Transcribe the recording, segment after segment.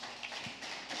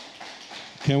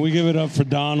Can we give it up for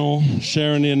Donald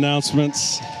sharing the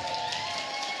announcements?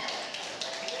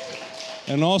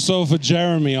 And also for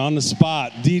Jeremy on the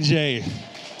spot, DJ.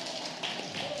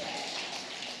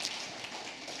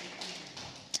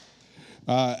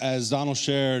 As Donald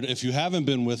shared, if you haven't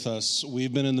been with us,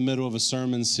 we've been in the middle of a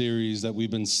sermon series that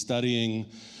we've been studying.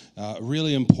 A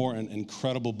really important,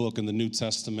 incredible book in the New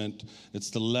Testament.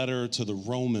 It's the letter to the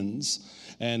Romans.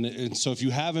 And so if you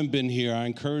haven't been here, I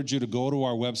encourage you to go to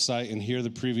our website and hear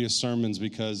the previous sermons,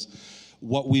 because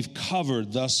what we've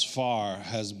covered thus far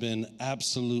has been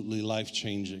absolutely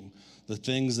life-changing. The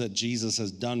things that Jesus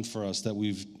has done for us that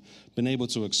we've been able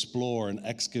to explore and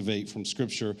excavate from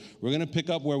Scripture. We're going to pick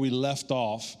up where we left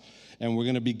off, and we're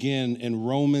going to begin in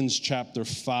Romans chapter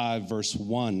 5, verse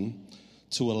 1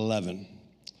 to 11.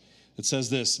 It says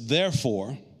this: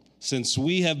 "Therefore, since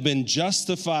we have been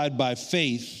justified by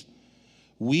faith,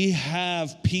 we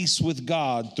have peace with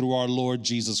God through our Lord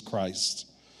Jesus Christ.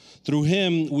 Through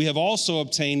him, we have also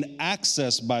obtained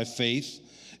access by faith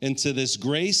into this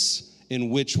grace in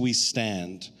which we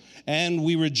stand. And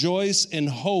we rejoice in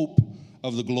hope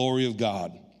of the glory of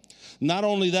God. Not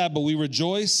only that, but we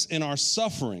rejoice in our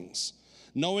sufferings,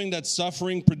 knowing that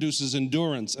suffering produces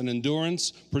endurance, and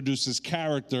endurance produces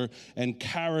character, and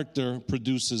character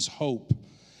produces hope.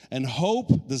 And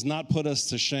hope does not put us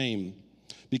to shame,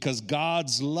 because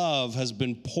God's love has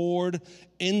been poured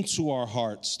into our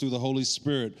hearts through the Holy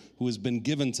Spirit who has been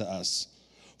given to us.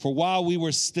 For while we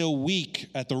were still weak,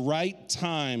 at the right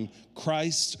time,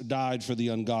 Christ died for the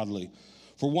ungodly.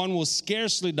 For one will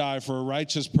scarcely die for a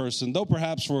righteous person, though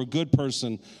perhaps for a good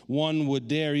person one would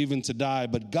dare even to die.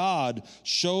 But God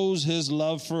shows his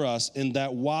love for us in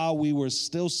that while we were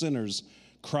still sinners,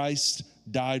 Christ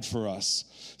died for us.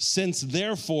 Since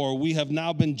therefore we have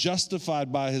now been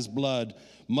justified by his blood,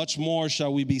 much more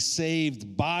shall we be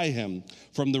saved by him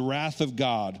from the wrath of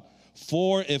God.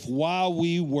 For if while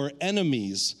we were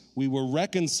enemies, we were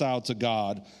reconciled to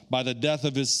God by the death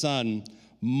of his Son,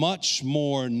 much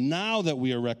more now that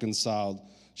we are reconciled,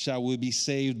 shall we be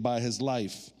saved by his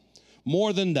life.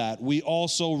 More than that, we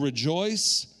also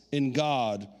rejoice in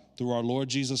God through our Lord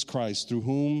Jesus Christ, through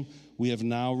whom we have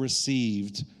now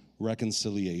received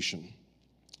reconciliation."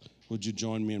 Would you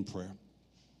join me in prayer?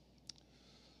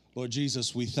 Lord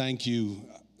Jesus, we thank you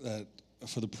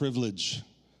for the privilege,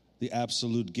 the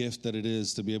absolute gift that it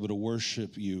is to be able to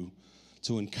worship you,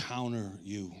 to encounter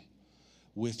you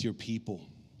with your people.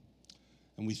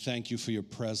 And we thank you for your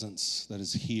presence that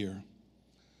is here.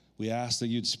 We ask that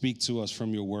you'd speak to us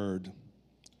from your word.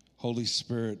 Holy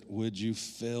Spirit, would you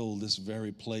fill this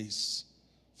very place,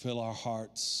 fill our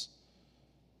hearts,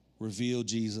 reveal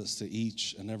Jesus to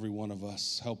each and every one of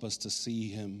us. Help us to see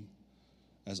him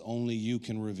as only you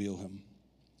can reveal him.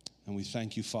 And we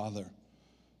thank you, Father,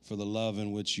 for the love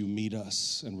in which you meet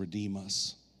us and redeem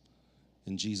us.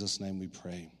 In Jesus' name we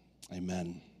pray.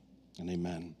 Amen and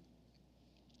amen.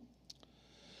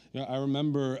 You know, I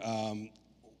remember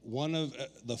one of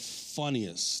the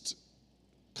funniest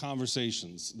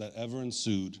conversations that ever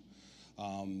ensued.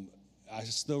 I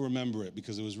still remember it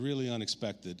because it was really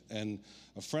unexpected. And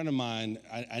a friend of mine,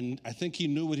 I think he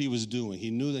knew what he was doing. He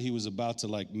knew that he was about to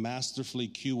masterfully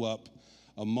cue up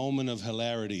a moment of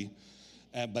hilarity.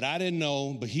 But I didn't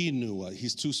know, but he knew.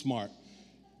 He's too smart.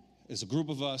 It's a group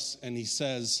of us, and he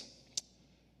says,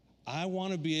 "I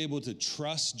want to be able to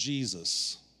trust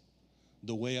Jesus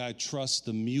the way I trust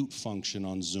the mute function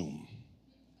on Zoom."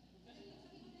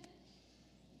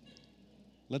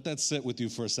 Let that sit with you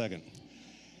for a second.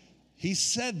 He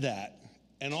said that,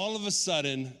 and all of a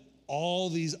sudden, all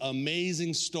these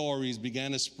amazing stories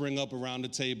began to spring up around the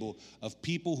table of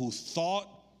people who thought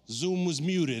Zoom was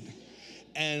muted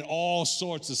and all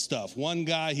sorts of stuff. One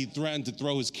guy, he threatened to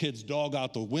throw his kid's dog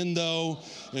out the window.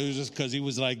 It was just because he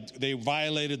was they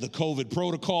violated the COVID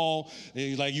protocol.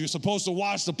 You're supposed to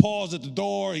watch the paws at the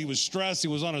door. He was stressed. He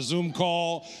was on a Zoom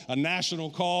call, a national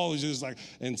call. He was just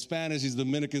in Spanish, he's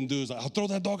Dominican dude. He's like, "I'll throw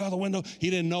that dog out the window." He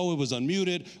didn't know it was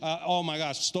unmuted. Oh my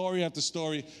gosh, story after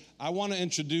story. I want to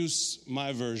introduce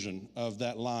my version of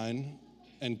that line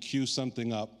and cue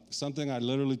something up. Something I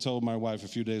literally told my wife a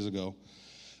few days ago.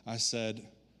 I said,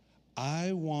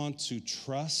 "I want to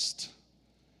trust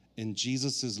in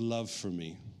Jesus' love for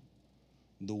me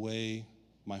the way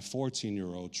my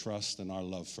 14-year-old trusts in our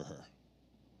love for her."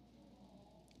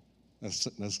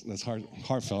 That's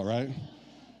heartfelt, right?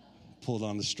 Pulled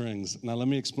on the strings. Now let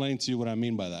me explain to you what I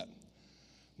mean by that.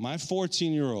 My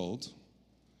 14-year-old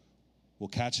will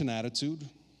catch an attitude,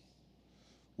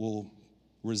 will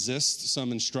resist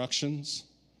some instructions,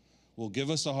 will give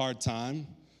us a hard time,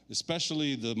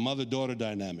 especially the mother-daughter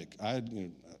dynamic. I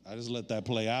just let that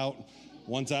play out.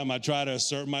 One time I tried to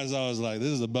assert myself. I was like, this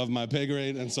is above my pay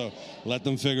grade. And so let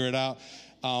them figure it out.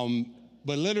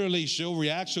 But literally, she'll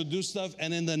react, she'll do stuff.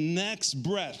 And in the next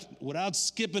breath, without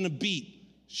skipping a beat,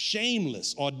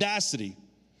 shameless audacity,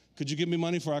 could you give me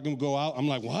money for I can go out? I'm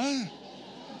like, what?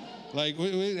 Like,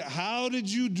 wait, how did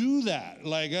you do that?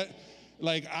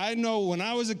 Like, I know when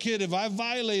I was a kid, if I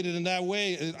violated in that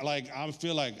way, like, I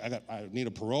feel like I need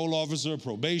a parole officer,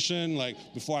 probation, like,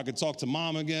 before I could talk to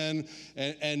mom again.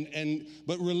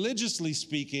 But religiously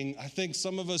speaking, I think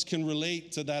some of us can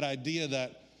relate to that idea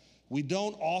that we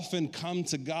don't often come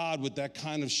to God with that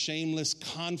kind of shameless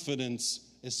confidence,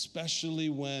 especially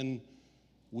when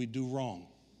we do wrong,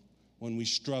 when we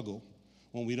struggle,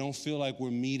 when we don't feel like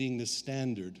we're meeting the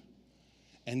standard.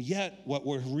 And yet, what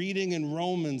we're reading in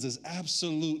Romans is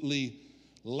absolutely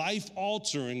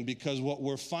life-altering, because what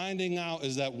we're finding out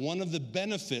is that one of the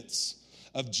benefits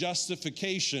of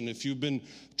justification, if you've been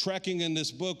trekking in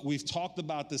this book, we've talked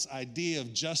about this idea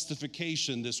of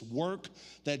justification, this work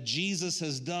that Jesus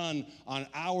has done on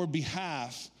our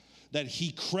behalf, that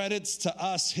he credits to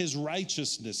us his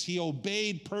righteousness. He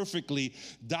obeyed perfectly,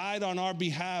 died on our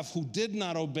behalf who did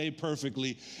not obey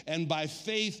perfectly, and by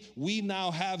faith we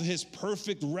now have his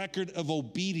perfect record of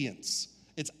obedience.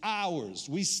 It's ours.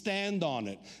 We stand on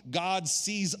it. God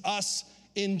sees us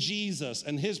in Jesus,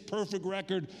 and his perfect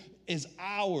record is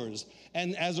ours.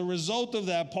 And as a result of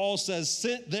that, Paul says,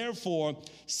 therefore,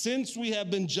 since we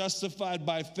have been justified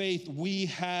by faith, we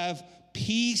have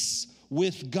peace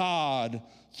with God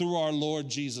through our Lord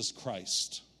Jesus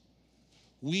Christ.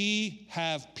 We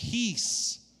have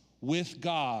peace with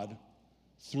God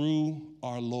through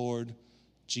our Lord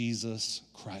Jesus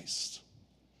Christ.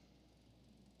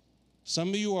 Some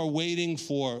of you are waiting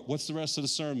for, what's the rest of the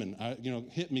sermon?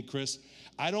 Hit me, Chris.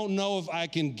 I don't know if I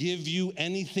can give you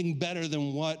anything better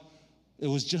than what it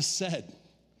was just said.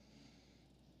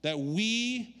 That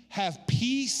we have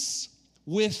peace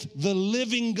with the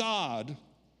living God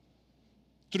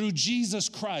through Jesus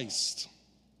Christ.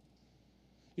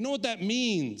 You know what that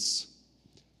means?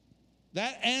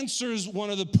 That answers one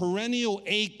of the perennial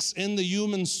aches in the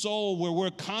human soul, where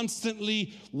we're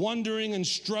constantly wondering and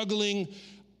struggling,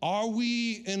 are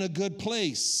we in a good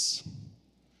place?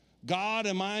 God,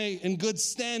 am I in good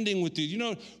standing with you? You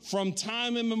know, from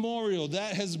time immemorial,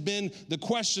 that has been the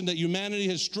question that humanity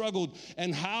has struggled.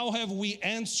 And how have we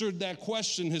answered that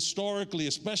question historically,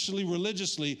 especially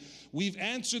religiously? We've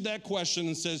answered that question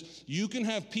and says, you can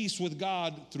have peace with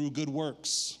God through good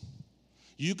works.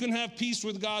 You can have peace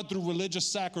with God through religious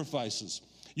sacrifices.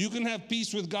 You can have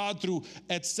peace with God through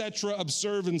etc.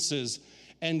 observances.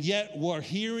 And yet we're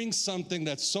hearing something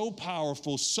that's so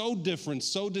powerful, so different,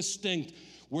 so distinct.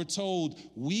 We're told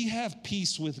we have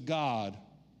peace with God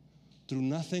through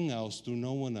nothing else, through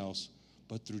no one else,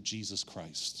 but through Jesus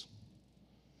Christ.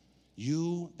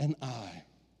 You and I,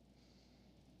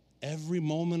 every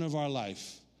moment of our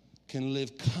life, can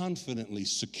live confidently,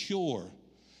 secure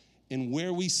in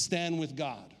where we stand with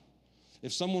God.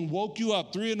 If someone woke you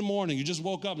up 3 a.m, you just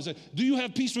woke up and said, do you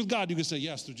have peace with God? You can say,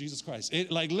 yes, through Jesus Christ.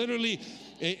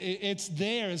 It's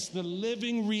there. It's the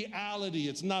living reality.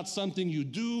 It's not something you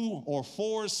do or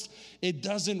force. It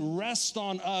doesn't rest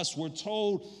on us. We're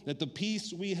told that the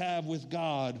peace we have with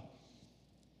God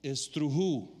is through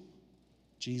who?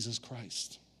 Jesus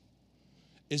Christ.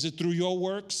 Is it through your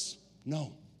works?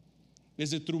 No.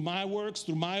 Is it through my works,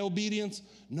 through my obedience?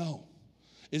 No.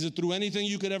 Is it through anything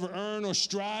you could ever earn or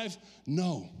strive?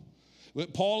 No.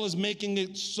 But Paul is making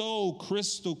it so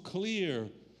crystal clear.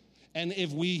 And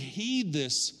if we heed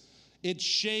this, it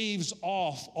shaves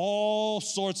off all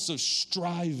sorts of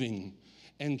striving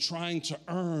and trying to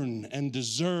earn and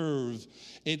deserve.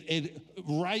 It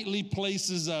rightly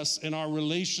places us in our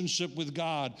relationship with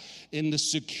God in the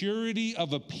security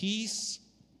of a peace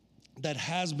that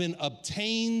has been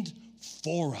obtained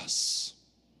for us,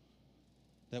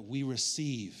 that we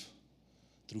receive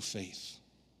through faith.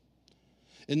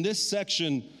 In this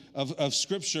section of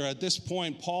Scripture, at this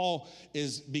point, Paul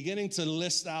is beginning to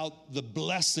list out the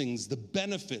blessings, the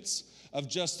benefits of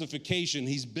justification.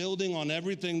 He's building on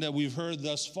everything that we've heard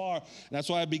thus far. And that's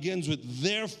why it begins with,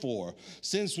 therefore,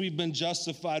 since we've been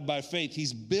justified by faith.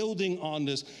 He's building on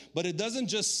this. But it doesn't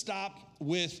just stop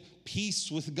with peace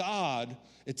with God.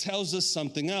 It tells us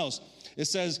something else. It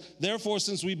says, therefore,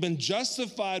 since we've been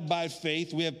justified by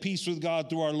faith, we have peace with God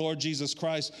through our Lord Jesus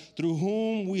Christ, through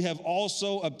whom we have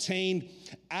also obtained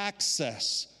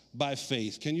access by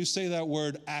faith. Can you say that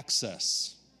word,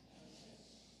 access?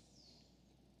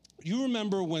 You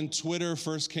remember when Twitter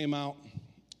first came out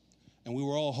and we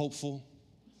were all hopeful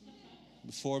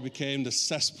before it became the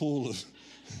cesspool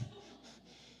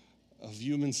of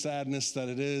human sadness that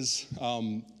it is?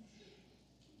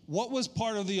 what was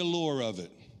part of the allure of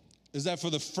it? Is that for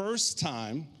the first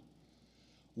time,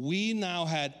 we now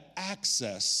had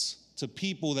access to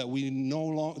people that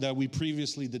we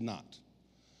previously did not.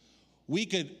 We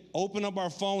could open up our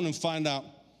phone and find out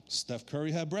Steph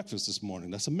Curry had breakfast this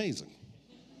morning. That's amazing.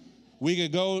 We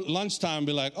could go lunchtime and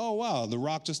be like, oh, wow, The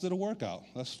Rock just did a workout.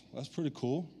 That's pretty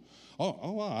cool.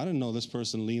 Oh, wow, I didn't know this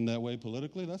person leaned that way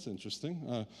politically. That's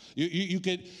interesting.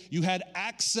 You had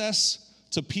access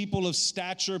to people of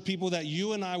stature, people that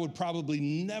you and I would probably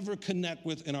never connect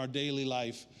with in our daily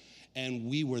life, and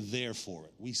we were there for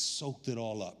it. We soaked it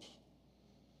all up.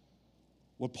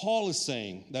 What Paul is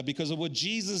saying, that because of what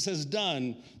Jesus has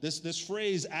done, this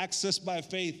phrase, access by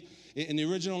faith, in the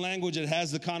original language, it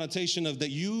has the connotation of that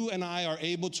you and I are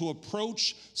able to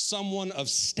approach someone of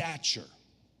stature.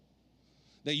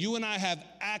 That you and I have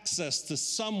access to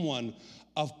someone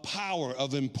of power,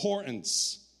 of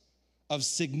importance, of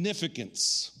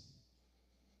significance.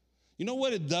 You know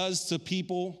what it does to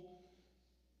people?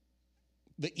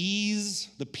 The ease,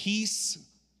 the peace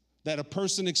that a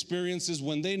person experiences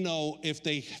when they know if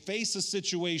they face a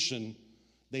situation,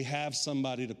 they have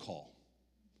somebody to call.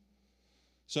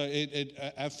 So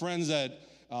I have friends that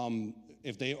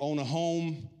if they own a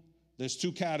home, there's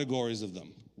two categories of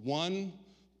them. One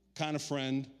kind of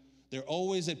friend, they're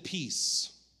always at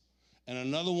peace. And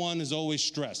another one is always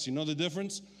stressed. You know the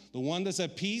difference? The one that's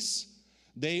at peace,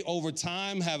 they over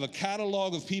time have a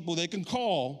catalog of people they can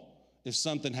call if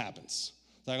something happens.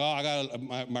 It's like, oh, I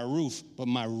got my roof, but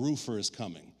my roofer is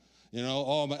coming. You know,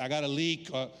 oh, I got a leak.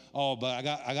 But I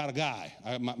got a guy.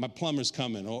 My plumber's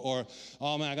coming. Or,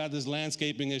 oh, man, I got this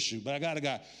landscaping issue, but I got a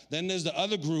guy. Then there's the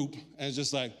other group, and it's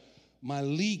just like, my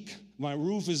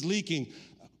roof is leaking.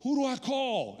 Who do I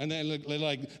call? And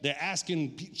they're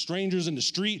asking strangers in the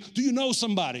street, do you know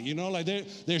somebody? You know, like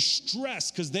they're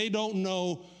stressed because they don't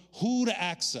know who to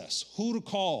access, who to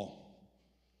call.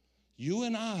 You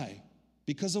and I,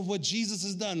 because of what Jesus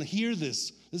has done, hear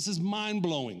this. This is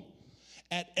mind-blowing.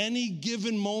 At any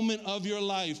given moment of your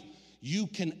life, you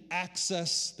can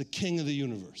access the King of the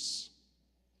universe.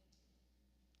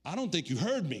 I don't think you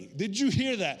heard me. Did you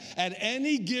hear that? At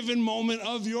any given moment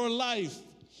of your life,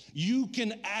 you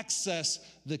can access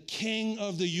the King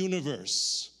of the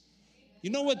universe.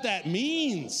 You know what that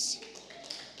means?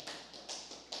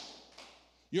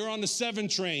 You're on the 7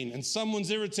 train and someone's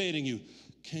irritating you.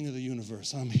 King of the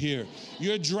universe, I'm here.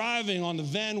 You're driving on the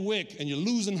Van Wyck and you're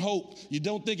losing hope. You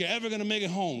don't think you're ever going to make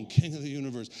it home. King of the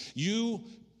universe. You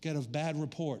get a bad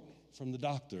report from the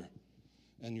doctor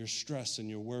and you're stressed and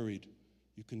you're worried.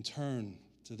 You can turn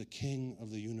to the King of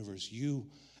the universe. You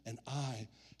and I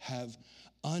have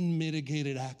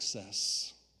unmitigated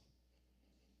access.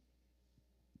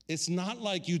 It's not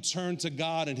like you turn to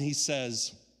God and he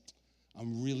says,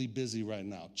 I'm really busy right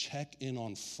now. Check in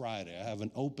on Friday. I have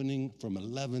an opening from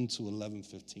 11 to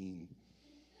 11:15.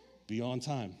 Be on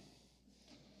time.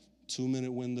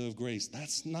 2-minute window of grace.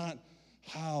 That's not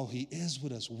how he is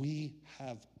with us. We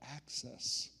have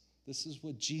access. This is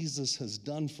what Jesus has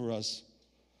done for us.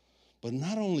 But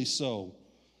not only so,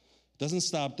 it doesn't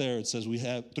stop there. It says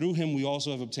through him we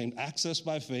also have obtained access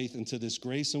by faith into this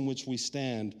grace in which we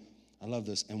stand. I love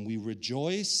this. And we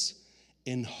rejoice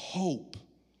in hope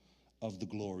of the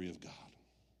glory of God.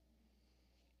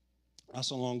 Not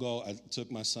so long ago, I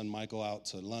took my son Michael out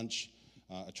to lunch.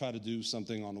 I try to do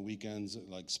something on the weekends,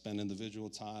 like spend individual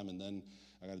time, and then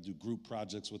I got to do group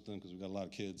projects with them because we got a lot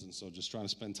of kids, and so just trying to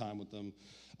spend time with them.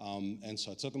 And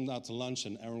so I took him out to lunch,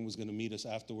 and Aaron was going to meet us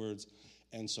afterwards.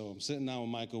 And so I'm sitting down with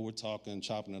Michael, we're talking,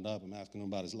 chopping it up. I'm asking him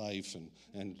about his life,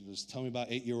 and just tell me about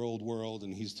 8-year-old world,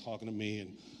 and he's talking to me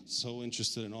and so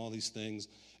interested in all these things.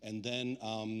 And then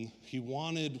he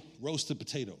wanted roasted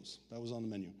potatoes. That was on the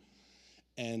menu.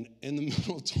 And in the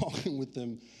middle of talking with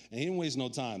him, and he didn't waste no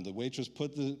time. The waitress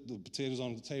put the potatoes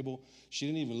on the table. She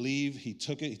didn't even leave. He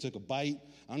took it. He took a bite.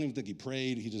 I don't even think he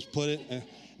prayed. He just put it, and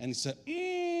he said,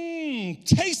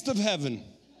 taste of heaven.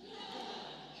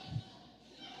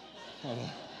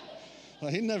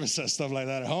 He never says stuff like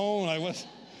that at home. Like what?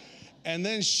 And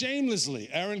then shamelessly,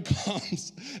 Erin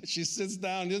comes. She sits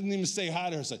down. Doesn't even say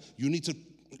hi to her. Says, you need to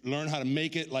learn how to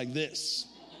make it like this.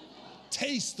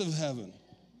 Taste of heaven.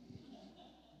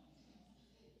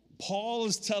 Paul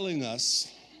is telling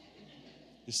us,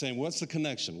 you're saying, what's the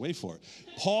connection? Wait for it.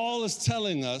 Paul is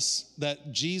telling us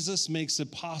that Jesus makes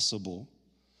it possible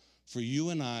for you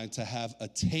and I to have a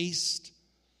taste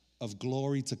of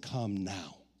glory to come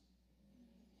now.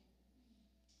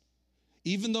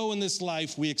 Even though in this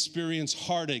life we experience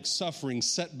heartache, suffering,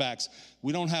 setbacks,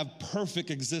 we don't have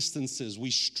perfect existences, we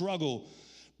struggle,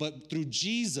 but through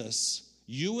Jesus,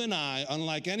 you and I,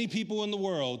 unlike any people in the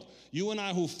world, you and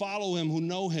I who follow him, who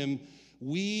know him,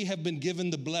 we have been given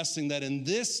the blessing that in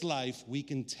this life we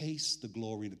can taste the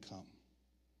glory to come.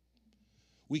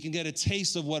 We can get a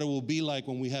taste of what it will be like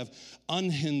when we have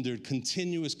unhindered,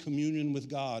 continuous communion with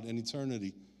God in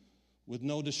eternity, with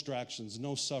no distractions,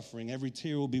 no suffering. Every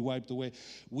tear will be wiped away.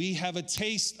 We have a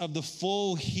taste of the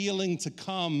full healing to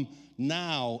come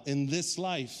now in this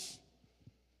life,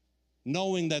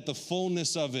 knowing that the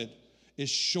fullness of it is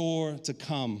sure to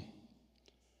come.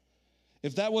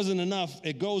 If that wasn't enough,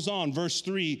 it goes on. Verse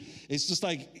 3, it's just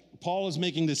like Paul is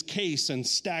making this case and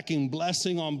stacking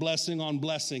blessing on blessing on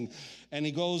blessing. And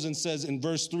he goes and says in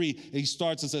verse 3, he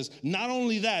starts and says, not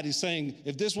only that, he's saying,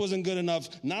 if this wasn't good enough,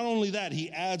 not only that, he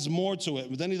adds more to it.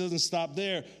 But then he doesn't stop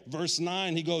there. Verse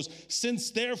 9, he goes, since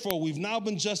therefore we've now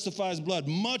been justified as blood,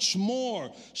 much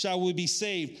more shall we be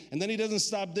saved. And then he doesn't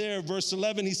stop there. Verse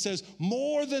 11, he says,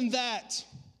 more than that.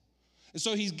 And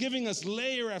so he's giving us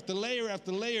layer after layer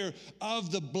after layer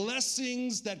of the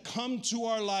blessings that come to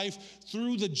our life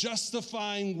through the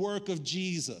justifying work of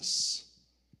Jesus.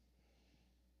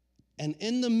 And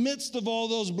in the midst of all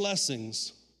those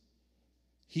blessings,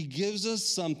 he gives us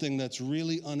something that's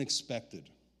really unexpected.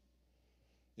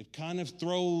 It kind of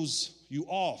throws you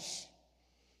off.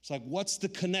 It's like, what's the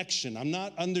connection? I'm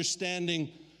not understanding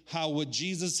how what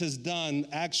Jesus has done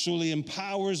actually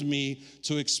empowers me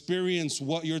to experience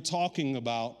what you're talking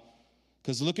about.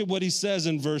 Because look at what he says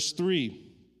in verse 3. It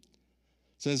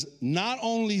says, not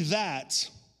only that,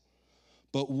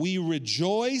 but we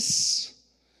rejoice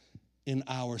in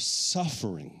our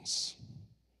sufferings.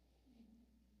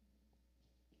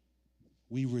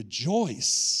 We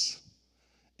rejoice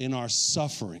in our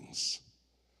sufferings.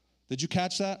 Did you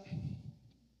catch that?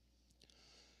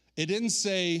 It didn't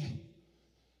say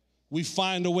we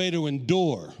find a way to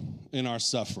endure in our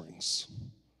sufferings.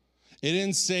 It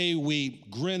didn't say we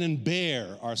grin and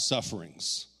bear our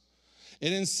sufferings. It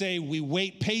didn't say we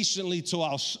wait patiently till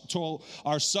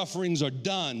our sufferings are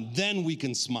done, then we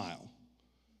can smile.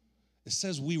 It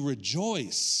says we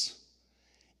rejoice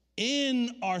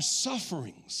in our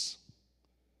sufferings.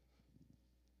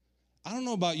 I don't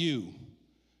know about you,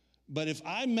 but if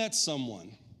I met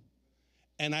someone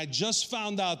and I just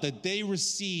found out that they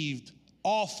received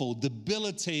awful,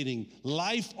 debilitating,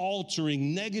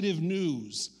 life-altering, negative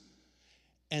news,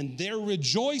 and they're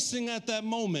rejoicing at that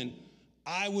moment,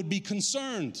 I would be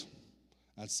concerned.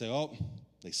 I'd say, oh,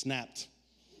 they snapped.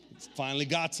 It finally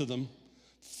got to them.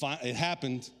 It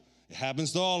happened. It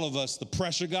happens to all of us. The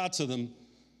pressure got to them.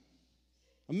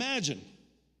 Imagine,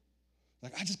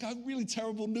 like, I just got really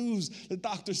terrible news. The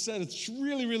doctor said it's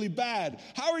really, really bad.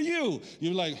 How are you?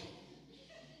 You're like,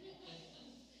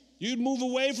 you'd move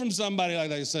away from somebody like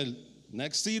that. You said,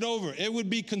 next seat over. It would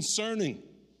be concerning.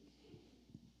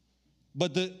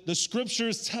 But the scripture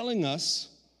is telling us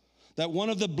that one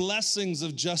of the blessings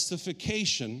of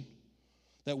justification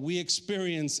that we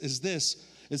experience is this.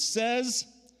 It says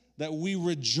that we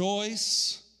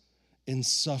rejoice in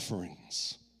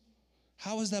sufferings.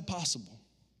 How is that possible?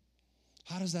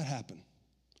 How does that happen?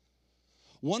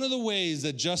 One of the ways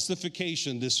that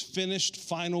justification, this finished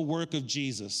final work of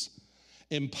Jesus,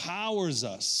 empowers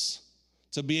us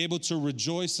to be able to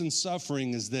rejoice in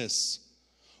suffering is this.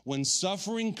 When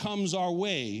suffering comes our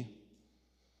way,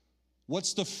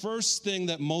 what's the first thing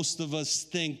that most of us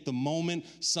think the moment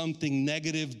something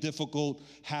negative, difficult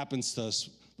happens to us?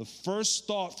 The first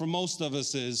thought for most of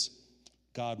us is,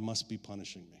 God must be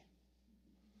punishing me.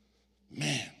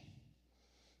 Man,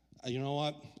 you know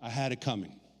what? I had it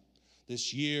coming.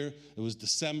 This year, it was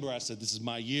December. I said, this is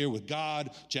my year with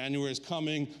God. January is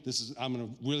coming. I'm going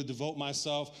to really devote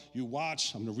myself. You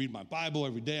watch. I'm going to read my Bible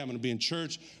every day. I'm going to be in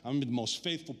church. I'm going to be the most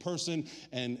faithful person.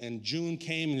 And June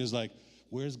came, and he was like,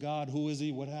 where's God? Who is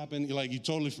he? What happened? You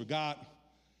totally forgot.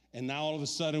 And now all of a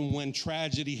sudden, when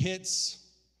tragedy hits,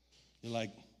 you're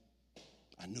like,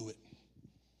 I knew it.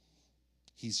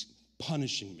 He's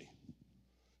punishing me.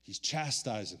 He's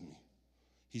chastising me.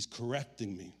 He's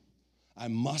correcting me. I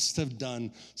must have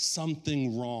done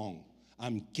something wrong.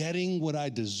 I'm getting what I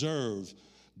deserve.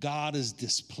 God is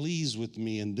displeased with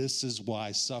me, and this is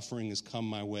why suffering has come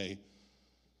my way.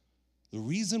 The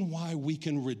reason why we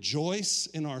can rejoice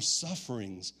in our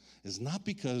sufferings is not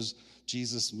because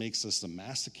Jesus makes us a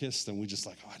masochist and we just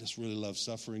like, oh, I just really love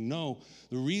suffering. No,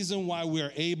 the reason why we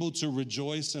are able to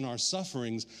rejoice in our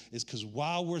sufferings is because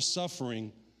while we're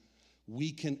suffering,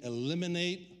 we can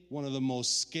eliminate one of the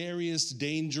most scariest,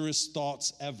 dangerous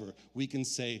thoughts ever. We can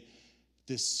say,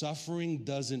 this suffering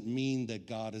doesn't mean that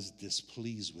God is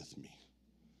displeased with me,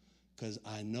 because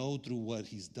I know through what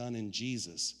he's done in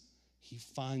Jesus, he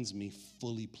finds me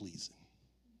fully pleasing.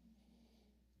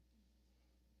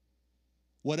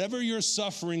 Whatever you're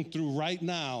suffering through right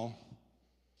now,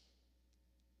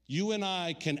 you and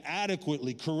I can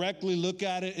adequately, correctly look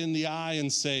at it in the eye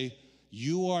and say,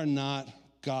 you are not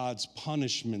God's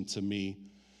punishment to me.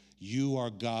 You are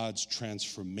God's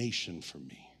transformation for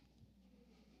me.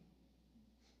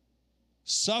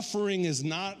 Suffering is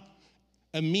not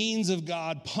a means of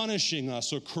God punishing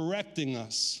us or correcting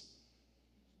us.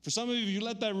 For some of you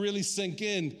let that really sink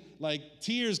in, like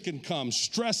tears can come,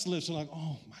 stress lifts, and like,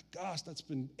 oh my gosh, that's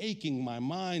been aching my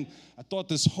mind. I thought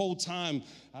this whole time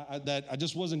that I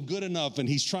just wasn't good enough, and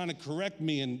he's trying to correct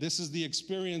me, and this is the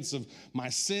experience of my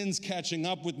sins catching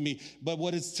up with me. But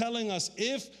what it's telling us,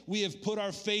 if we have put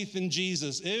our faith in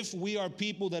Jesus, if we are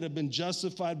people that have been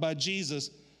justified by Jesus,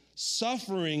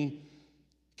 suffering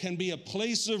can be a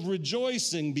place of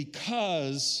rejoicing,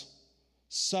 because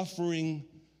suffering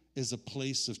is a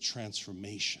place of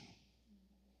transformation.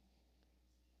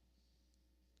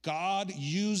 God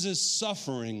uses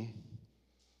suffering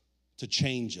to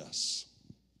change us.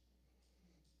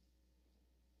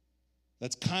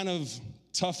 That's kind of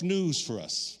tough news for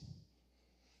us.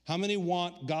 How many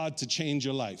want God to change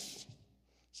your life?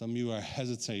 Some of you are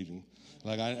hesitating.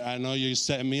 Like, I know you're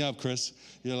setting me up, Chris.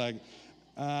 You're like,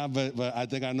 but I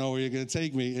think I know where you're going to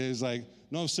take me. It's like,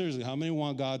 no, seriously, how many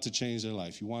want God to change their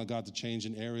life? You want God to change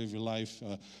an area of your life?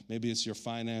 Maybe it's your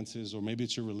finances, or maybe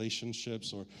it's your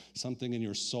relationships, or something in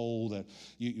your soul that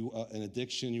an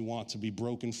addiction you want to be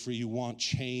broken free. You want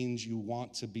change. You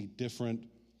want to be different.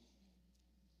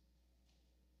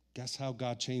 Guess how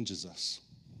God changes us?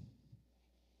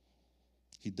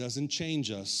 He doesn't change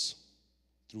us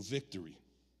through victory.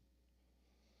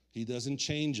 He doesn't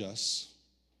change us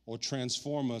or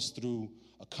transform us through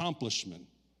accomplishment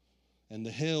and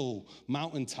the hill,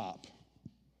 mountaintop.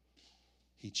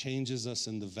 He changes us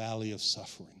in the valley of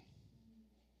suffering,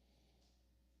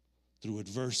 through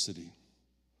adversity,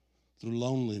 through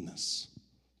loneliness,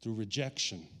 through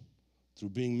rejection, through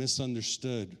being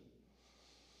misunderstood,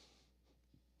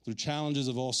 through challenges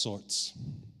of all sorts.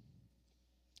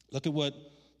 Look at what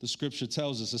the scripture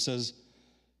tells us. It says,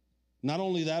 not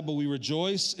only that, but we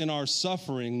rejoice in our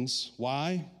sufferings.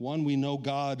 Why? One, we know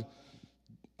God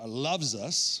loves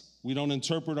us. We don't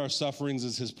interpret our sufferings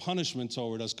as his punishment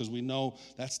toward us, because we know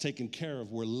that's taken care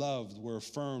of. We're loved, we're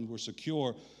affirmed, we're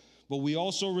secure. But we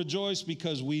also rejoice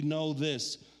because we know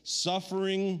this: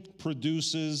 suffering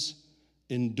produces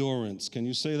endurance. Can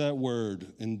you say that word,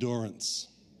 endurance?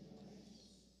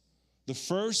 The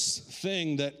first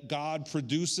thing that God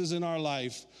produces in our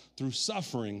life through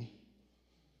suffering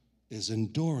is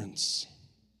endurance.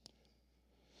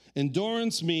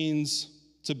 Endurance means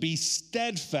to be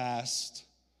steadfast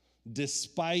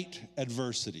despite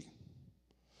adversity,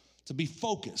 to be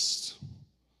focused,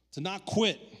 to not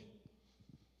quit,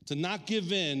 to not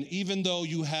give in, even though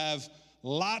you have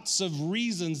lots of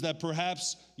reasons that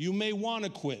perhaps you may want to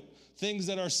quit, things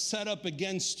that are set up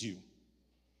against you.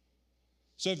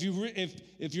 So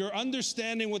if you're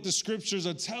understanding what the scriptures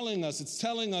are telling us, it's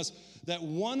telling us that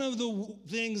one of the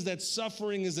things that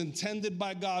suffering is intended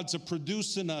by God to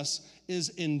produce in us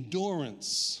is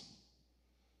endurance.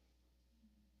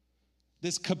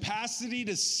 This capacity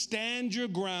to stand your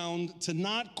ground, to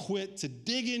not quit, to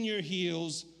dig in your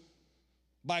heels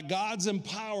by God's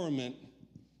empowerment,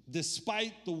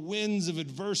 despite the winds of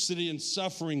adversity and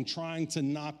suffering trying to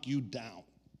knock you down.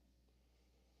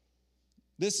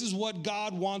 This is what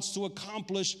God wants to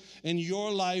accomplish in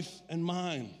your life and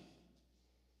mine.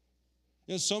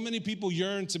 You know, so many people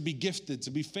yearn to be gifted,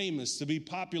 to be famous, to be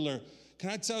popular.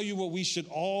 Can I tell you what we should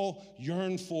all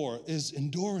yearn for is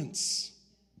endurance.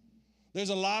 There's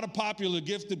a lot of popular,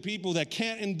 gifted people that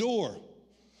can't endure,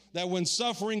 that when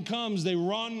suffering comes, they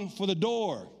run for the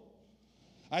door.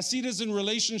 I see this in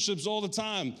relationships all the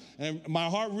time, and my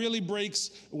heart really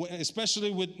breaks,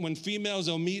 especially when females,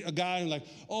 they'll meet a guy and like,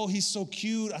 oh, he's so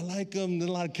cute, I like him, there's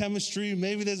a lot of chemistry,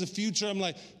 maybe there's a future. I'm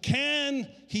like, can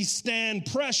he stand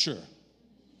pressure?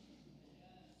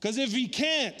 Because if he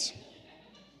can't,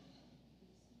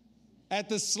 at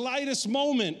the slightest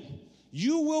moment,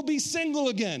 you will be single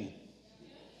again.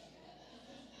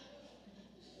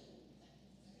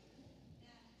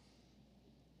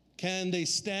 Can they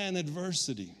stand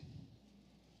adversity?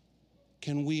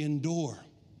 Can we endure?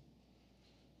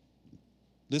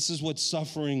 This is what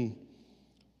suffering,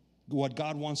 what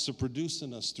God wants to produce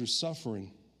in us through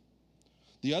suffering.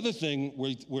 The other thing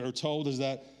we're told is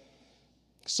that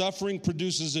suffering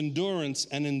produces endurance,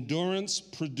 and endurance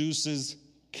produces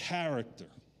character.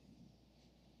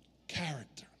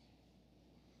 Character.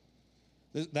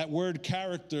 That word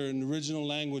character in the original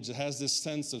language, it has this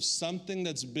sense of something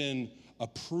that's been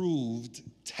approved,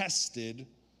 tested.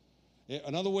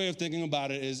 Another way of thinking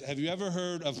about it is, have you ever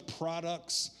heard of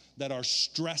products that are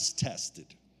stress tested?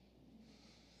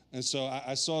 And so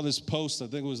I saw this post, I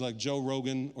think it was like Joe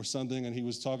Rogan or something, and he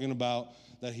was talking about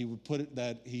that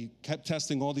he kept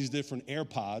testing all these different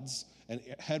AirPods and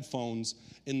headphones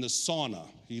in the sauna.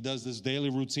 He does this daily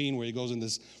routine where he goes in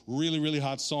this really, really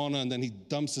hot sauna, and then he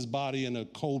dumps his body in a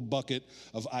cold bucket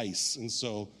of ice. And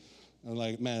so I'm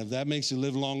like, man, if that makes you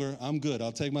live longer, I'm good.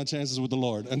 I'll take my chances with the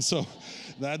Lord. And so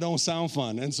that don't sound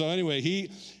fun. And so anyway,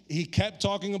 he kept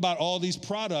talking about all these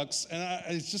products, and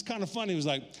it's just kind of funny. He was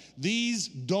like, these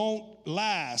don't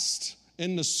last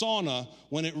in the sauna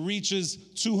when it reaches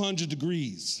 200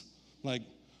 degrees. Like,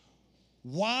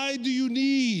 why do you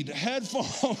need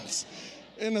headphones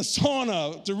in a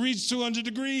sauna to reach 200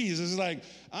 degrees? It's like,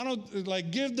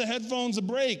 give the headphones a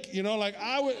break.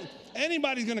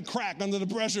 Anybody's gonna crack under the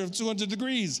pressure of 200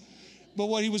 degrees. But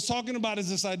what he was talking about is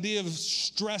this idea of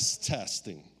stress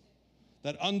testing,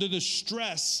 that under the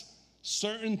stress,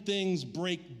 certain things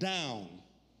break down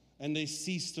and they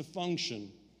cease to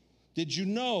function. Did you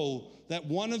know that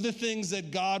one of the things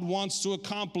that God wants to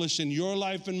accomplish in your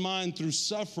life and mine through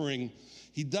suffering,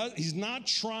 he's not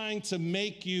trying to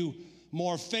make you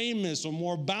more famous or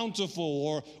more bountiful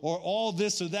or all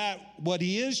this or that. What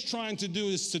he is trying to do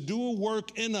is to do a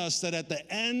work in us that at the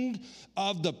end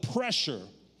of the pressure,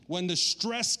 when the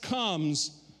stress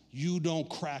comes, you don't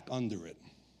crack under it.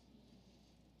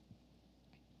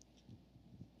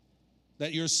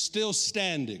 That you're still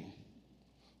standing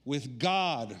with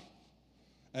God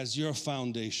as your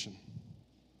foundation.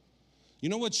 You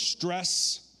know what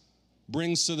stress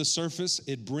brings to the surface?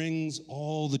 It brings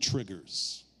all the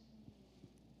triggers.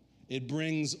 It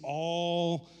brings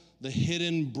all the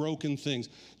hidden broken things.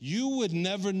 You would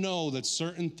never know that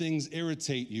certain things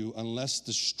irritate you unless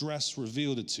the stress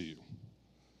revealed it to you.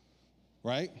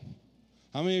 Right?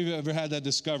 How many of you have ever had that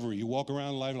discovery? You walk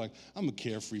around life like, I'm a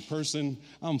carefree person,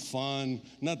 I'm fun,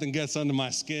 nothing gets under my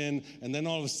skin, and then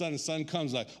all of a sudden the sun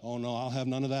comes like, oh no, I'll have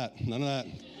none of that.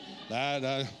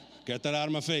 Get that out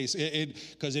of my face.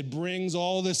 Because it brings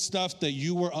all this stuff that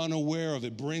you were unaware of.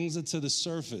 It brings it to the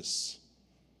surface.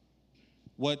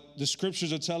 What the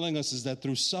scriptures are telling us is that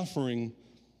through suffering,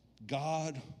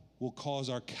 God will cause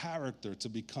our character to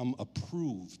become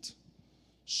approved,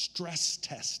 stress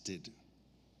tested.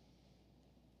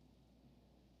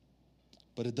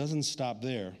 But it doesn't stop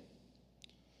there.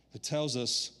 It tells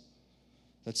us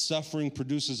that suffering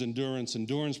produces endurance,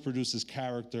 endurance produces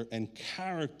character, and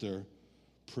character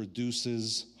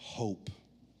produces hope.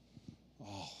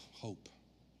 Oh, hope.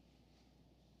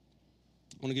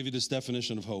 I want to give you this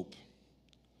definition of hope.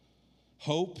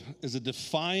 Hope is a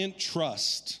defiant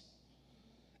trust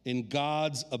in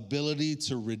God's ability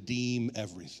to redeem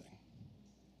everything.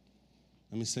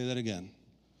 Let me say that again.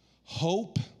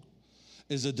 Hope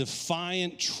is a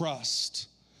defiant trust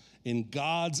in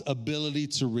God's ability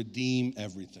to redeem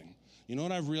everything. You know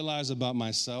what I've realized about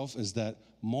myself is that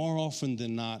more often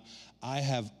than not, I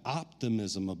have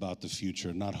optimism about the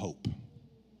future, not hope.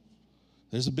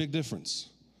 There's a big difference.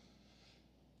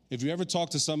 If you ever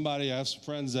talk to somebody, I have some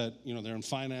friends that, they're in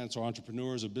finance or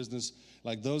entrepreneurs or business,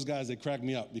 like those guys, they crack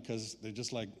me up because they're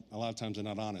just like, a lot of times they're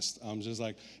not honest. I'm just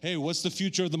like, hey, what's the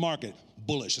future of the market?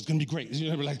 Bullish, it's gonna be great.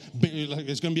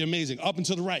 It's gonna be amazing, up and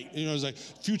to the right. It's like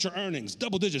future earnings,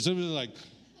 double digits. It was like,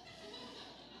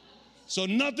 so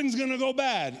nothing's gonna go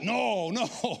bad. No.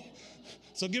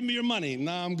 So give me your money.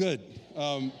 Nah, I'm good.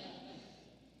 And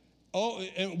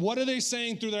what are they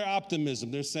saying through their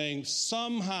optimism? They're saying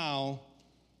somehow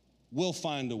we'll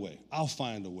find a way. I'll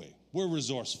find a way. We're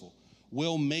resourceful.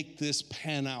 We'll make this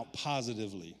pan out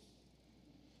positively.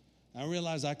 I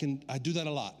realize I do that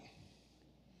a lot.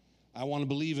 I want to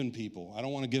believe in people. I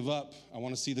don't want to give up. I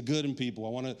want to see the good in people. I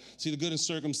want to see the good in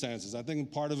circumstances. I think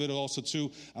part of it also,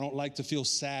 too, I don't like to feel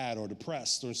sad or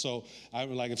depressed. Or so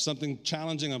if something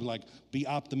challenging, I'm like, be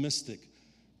optimistic.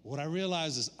 What I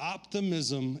realize is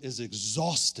optimism is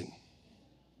exhausting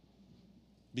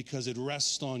because it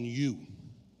rests on you.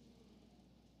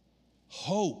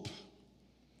 Hope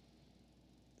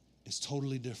is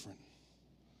totally different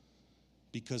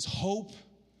because hope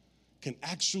can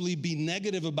actually be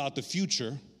negative about the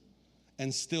future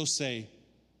and still say,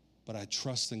 but I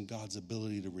trust in God's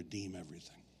ability to redeem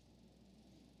everything.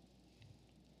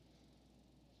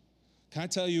 Can I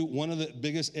tell you, one of the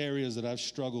biggest areas that I've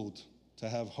struggled to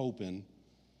have hope in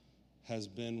has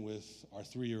been with our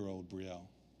 3-year-old, Brielle.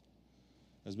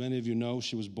 As many of you know,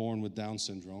 she was born with Down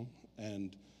syndrome,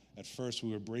 and at first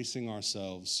we were bracing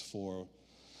ourselves for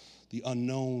the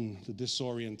unknown, the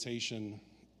disorientation,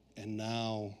 and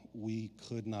now we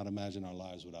could not imagine our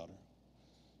lives without her.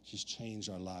 She's changed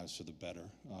our lives for the better.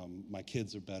 My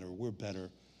kids are better. We're better.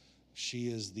 She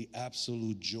is the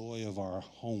absolute joy of our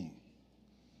home.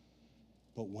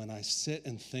 But when I sit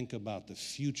and think about the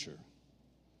future,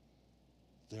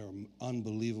 there are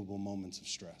unbelievable moments of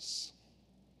stress.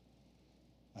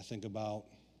 I think about,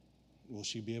 will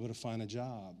she be able to find a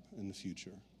job in the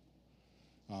future?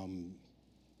 Who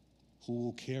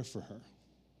will care for her?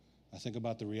 I think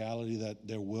about the reality that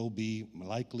there will be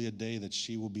likely a day that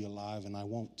she will be alive and I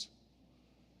won't.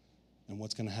 And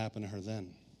what's going to happen to her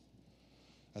then?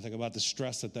 I think about the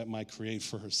stress that might create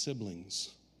for her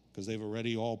siblings, because they've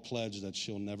already all pledged that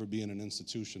she'll never be in an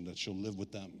institution, that she'll live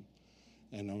with them.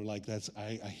 And I'm like,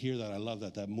 I hear that, I love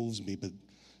that, that moves me, but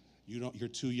you're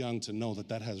too young to know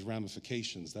that has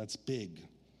ramifications. That's big.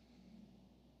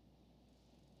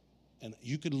 And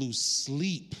you could lose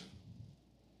sleep.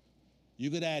 You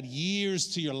could add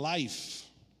years to your life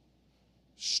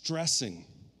stressing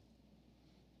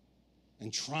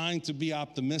and trying to be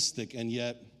optimistic, and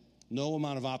yet no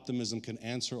amount of optimism can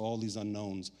answer all these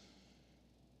unknowns.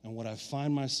 And what I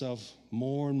find myself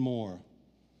more and more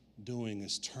doing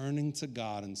is turning to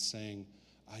God and saying,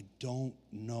 I don't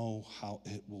know how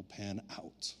it will pan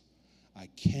out. I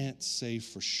can't say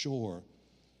for sure.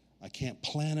 I can't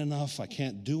plan enough. I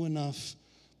can't do enough.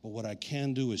 But what I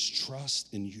can do is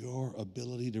trust in your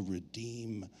ability to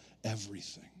redeem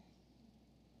everything.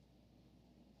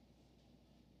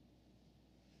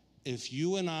 If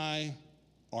you and I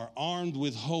are armed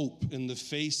with hope in the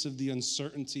face of the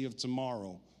uncertainty of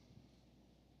tomorrow,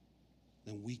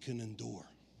 then we can endure.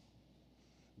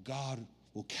 God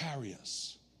will carry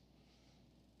us.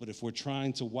 But if we're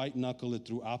trying to white knuckle it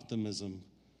through optimism,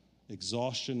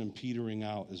 exhaustion and petering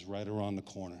out is right around the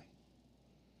corner.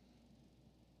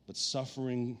 But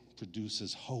suffering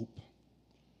produces hope.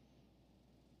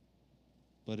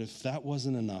 But if that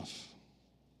wasn't enough,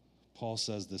 Paul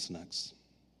says this next.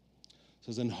 He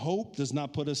says, and hope does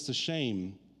not put us to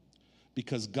shame,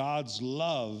 because God's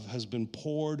love has been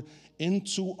poured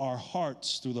into our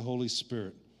hearts through the Holy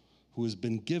Spirit, who has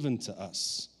been given to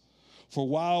us. For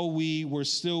while we were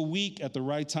still weak, at the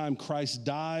right time Christ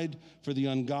died for the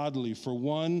ungodly. For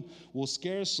one will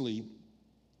scarcely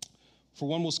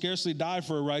die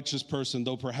for a righteous person,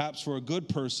 though perhaps for a good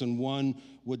person one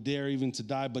would dare even to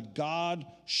die. But God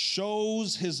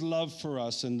shows his love for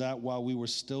us in that while we were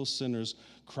still sinners,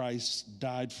 Christ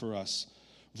died for us.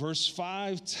 Verse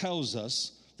 5 tells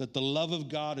us that the love of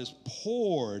God is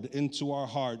poured into our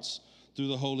hearts through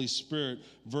the Holy Spirit.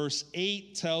 Verse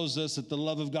 8 tells us that the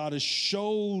love of God is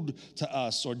showed to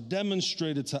us or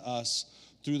demonstrated to us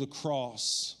through the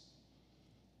cross.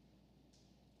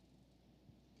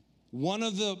 One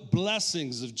of the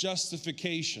blessings of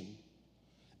justification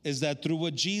is that through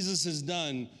what Jesus has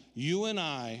done, you and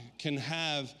I can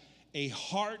have a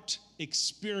heart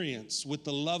experience with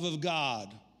the love of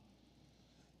God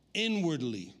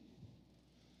inwardly,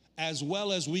 as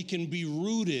well as we can be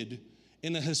rooted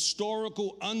in a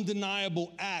historical,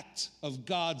 undeniable act of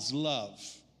God's love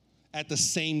at the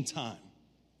same time.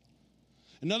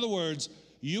 In other words,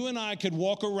 you and I could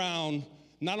walk around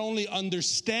not only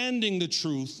understanding the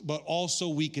truth, but also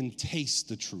we can taste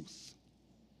the truth.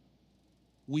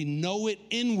 We know it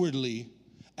inwardly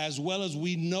as well as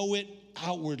we know it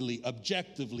outwardly,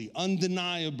 objectively,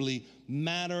 undeniably,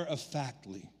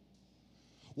 matter-of-factly.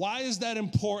 Why is that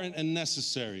important and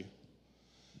necessary?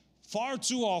 Far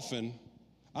too often,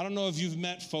 I don't know if you've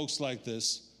met folks like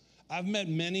this. I've met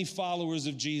many followers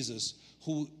of Jesus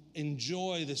who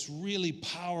enjoy this really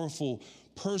powerful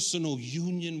personal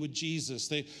union with Jesus.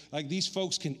 These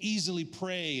folks can easily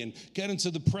pray and get into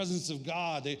the presence of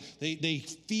God. They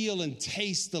feel and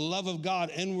taste the love of God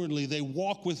inwardly. They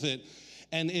walk with it.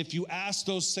 And if you ask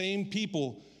those same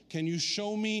people, can you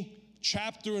show me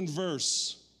chapter and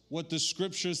verse what the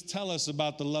scriptures tell us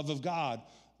about the love of God?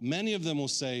 Many of them will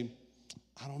say,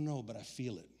 I don't know, but I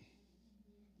feel it.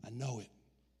 I know it.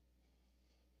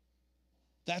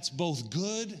 That's both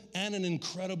good and an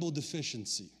incredible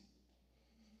deficiency.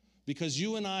 Because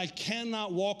you and I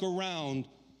cannot walk around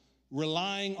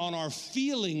relying on our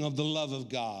feeling of the love of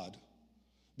God.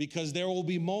 Because there will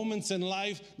be moments in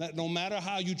life that no matter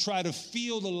how you try to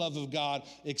feel the love of God,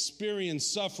 experience,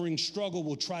 suffering, struggle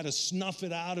will try to snuff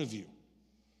it out of you.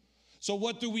 So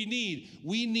what do we need?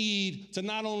 We need to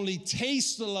not only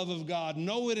taste the love of God,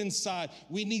 know it inside.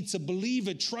 We need to believe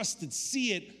it, trust it,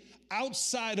 see it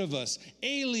outside of us,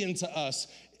 alien to us,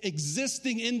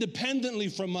 existing independently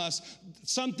from us,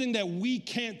 something that we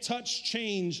can't touch,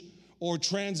 change, or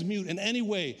transmute in any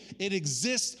way. It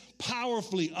exists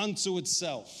powerfully unto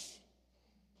itself.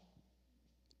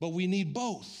 But we need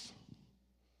both.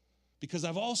 Because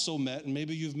I've also met, and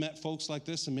maybe you've met folks like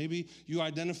this, and maybe you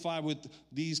identify with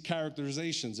these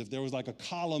characterizations. If there was like a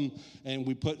column, and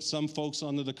we put some folks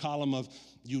under the column of,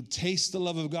 you taste the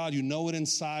love of God, you know it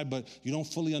inside, but you don't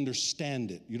fully understand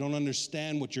it. You don't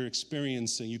understand what you're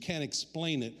experiencing. You can't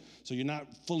explain it, so you're not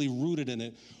fully rooted in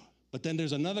it. But then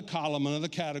there's another column, another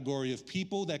category of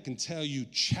people that can tell you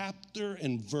chapter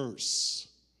and verse.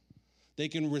 They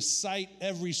can recite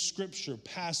every scripture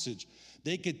passage.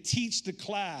 They could teach the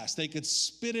class. They could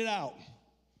spit it out.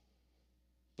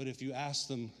 But if you ask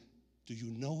them, do you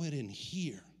know it in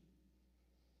here?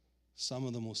 Some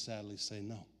of them will sadly say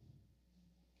no.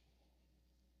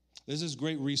 There's this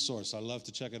great resource. I love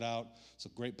to check it out. It's a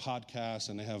great podcast,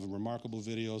 and they have remarkable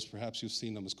videos. Perhaps you've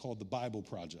seen them. It's called The Bible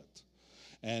Project.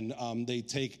 And they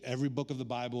take every book of the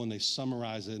Bible and they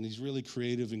summarize it in these really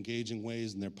creative, engaging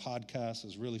ways, and their podcast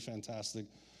is really fantastic.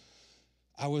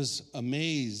 I was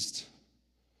amazed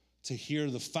to hear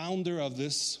the founder of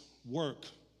this work.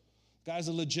 Guy's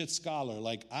a legit scholar.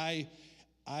 Like I,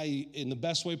 in the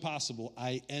best way possible,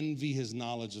 I envy his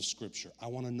knowledge of Scripture. I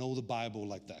want to know the Bible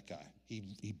like that guy.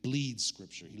 He bleeds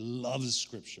Scripture. He loves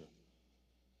Scripture.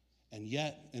 And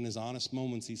yet, in his honest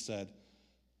moments, he said,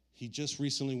 he just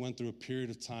recently went through a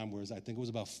period of time where I think it was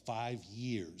about 5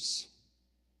 years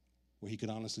where he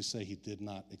could honestly say he did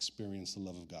not experience the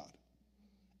love of God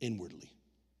inwardly.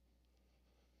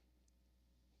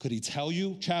 Could he tell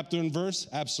you chapter and verse?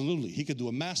 Absolutely. He could do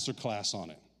a master class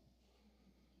on it.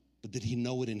 But did he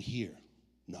know it in here?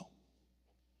 No.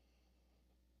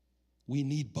 We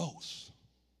need both.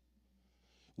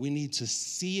 We need to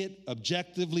see it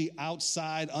objectively,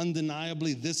 outside,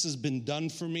 undeniably. This has been done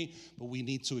for me, but we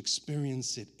need to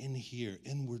experience it in here,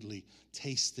 inwardly,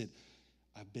 taste it.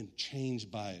 I've been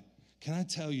changed by it. Can I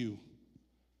tell you,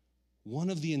 one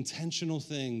of the intentional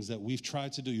things that we've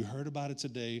tried to do, you heard about it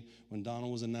today when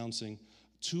Donald was announcing,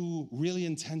 2 really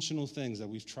intentional things that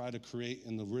we've tried to create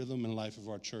in the rhythm and life of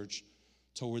our church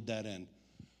toward that end.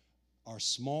 Our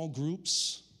small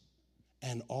groups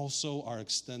and also our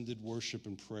extended worship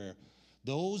and prayer.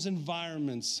 Those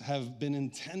environments have been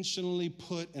intentionally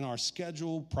put in our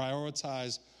schedule,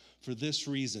 prioritized for this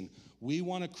reason. We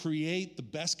want to create the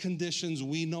best conditions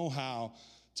we know how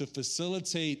to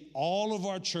facilitate all of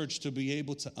our church to be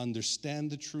able to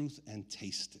understand the truth and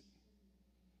taste it,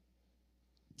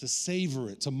 to savor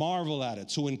it, to marvel at it,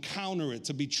 to encounter it,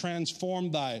 to be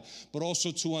transformed by it, but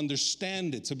also to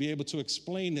understand it, to be able to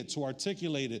explain it, to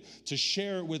articulate it, to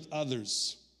share it with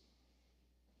others.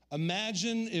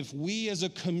 Imagine if we as a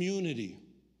community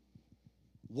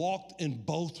walked in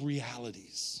both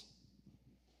realities,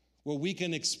 where we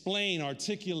can explain,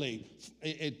 articulate,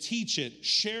 teach it,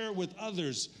 share it with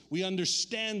others. We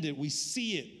understand it, we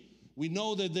see it. We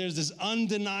know that there's this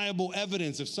undeniable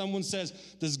evidence. If someone says,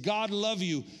 does God love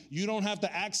you? You don't have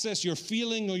to access your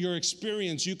feeling or your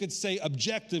experience. You could say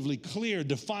objectively, clear,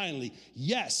 defiantly,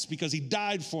 yes, because he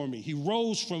died for me. He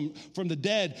rose from the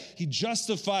dead. He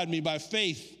justified me by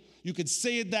faith. You could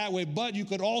say it that way, but you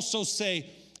could also say,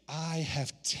 I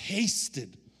have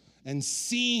tasted and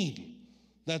seen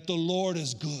that the Lord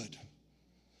is good.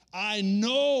 I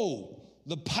know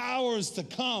the powers to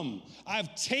come.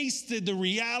 I've tasted the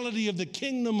reality of the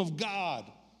kingdom of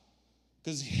God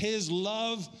because his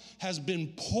love has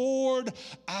been poured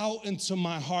out into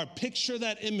my heart. Picture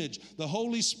that image, the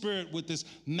Holy Spirit with this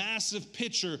massive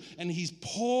pitcher, and he's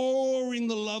pouring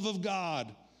the love of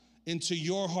God into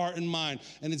your heart and mind.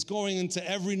 And it's going into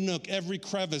every nook, every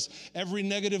crevice, every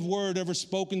negative word ever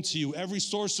spoken to you, every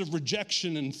source of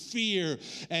rejection and fear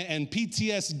and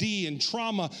PTSD and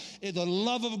trauma. The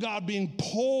love of God being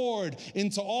poured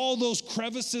into all those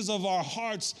crevices of our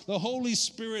hearts. The Holy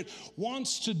Spirit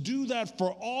wants to do that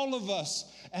for all of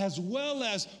us, as well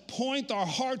as point our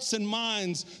hearts and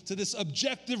minds to this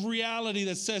objective reality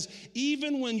that says,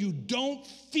 even when you don't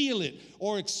feel it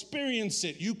or experience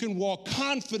it, you can walk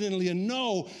confidently and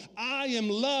know I am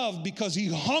loved because he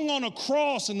hung on a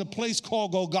cross in the place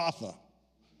called Golgotha.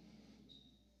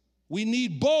 We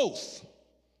need both,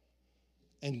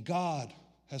 and God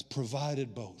has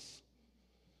provided both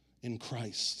in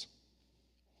Christ.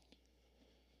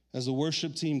 As the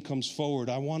worship team comes forward,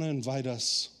 I want to invite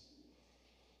us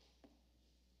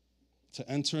to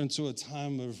enter into a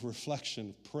time of reflection,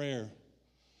 of prayer,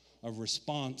 of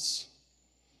response.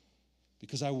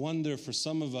 Because I wonder for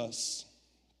some of us,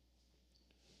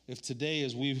 if today,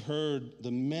 as we've heard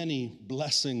the many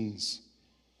blessings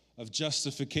of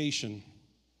justification,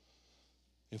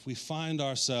 if we find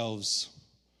ourselves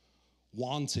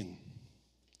wanting,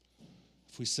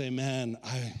 if we say, man,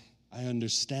 I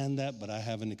understand that, but I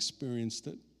haven't experienced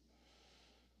it.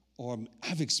 Or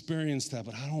I've experienced that,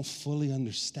 but I don't fully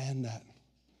understand that.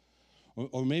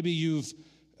 Or maybe you've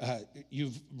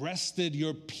rested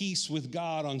your peace with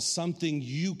God on something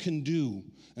you can do.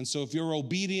 And so if you're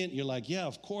obedient, you're like, yeah,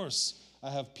 of course I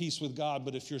have peace with God.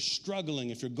 But if you're struggling,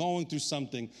 if you're going through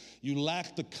something, you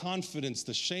lack the confidence,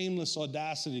 the shameless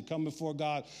audacity to come before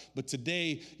God. But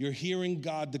today you're hearing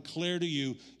God declare to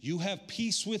you, you have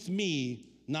peace with me,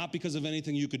 not because of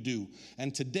anything you could do.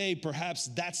 And today, perhaps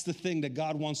that's the thing that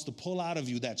God wants to pull out of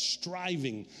you, that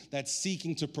striving, that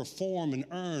seeking to perform and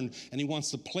earn. And he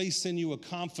wants to place in you a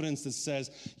confidence that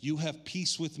says, you have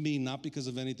peace with me, not because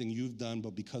of anything you've done,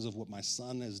 but because of what my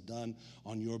Son has done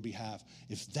on your behalf.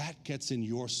 If that gets in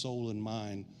your soul and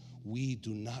mind, we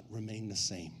do not remain the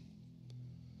same.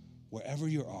 Wherever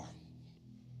you are,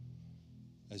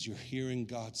 as you're hearing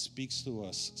God speak to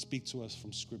us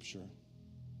from Scripture,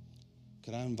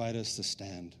 could I invite us to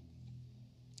stand?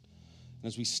 And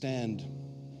as we stand,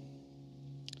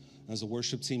 as the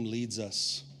worship team leads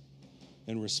us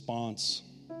in response,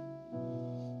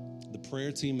 the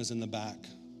prayer team is in the back.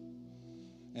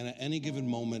 And at any given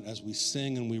moment, as we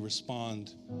sing and we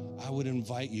respond, I would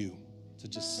invite you to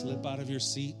just slip out of your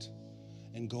seat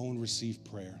and go and receive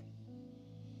prayer.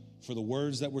 For the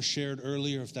words that were shared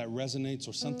earlier, if that resonates,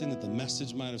 or something that the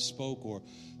message might have spoke, or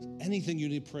anything you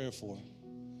need prayer for,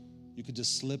 you could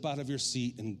just slip out of your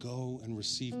seat and go and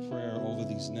receive prayer over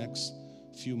these next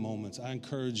few moments. I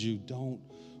encourage you, don't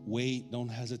wait, don't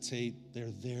hesitate.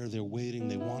 They're there, they're waiting,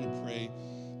 they want to pray.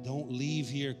 Don't leave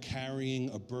here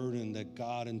carrying a burden that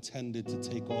God intended to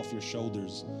take off your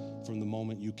shoulders from the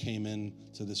moment you came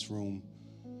into this room.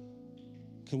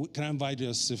 Can I invite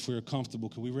us, if we're comfortable,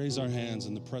 can we raise our hands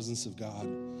in the presence of God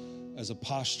as a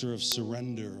posture of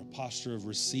surrender, a posture of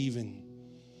receiving,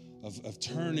 of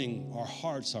turning our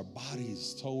hearts, our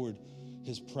bodies toward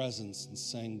his presence and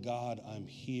saying, God, I'm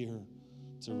here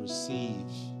to receive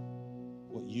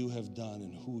what you have done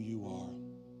and who you are.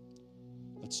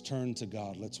 Let's turn to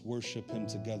God. Let's worship him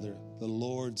together. The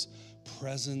Lord's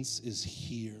presence is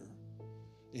here.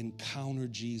 Encounter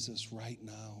Jesus right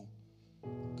now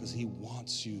because he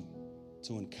wants you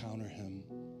to encounter him.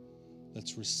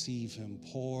 Let's receive him.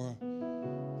 Pour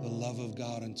the love of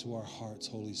God into our hearts,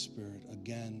 Holy Spirit,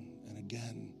 again and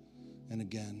again and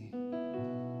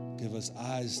again. Give us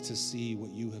eyes to see what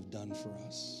you have done for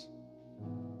us.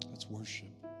 Let's worship.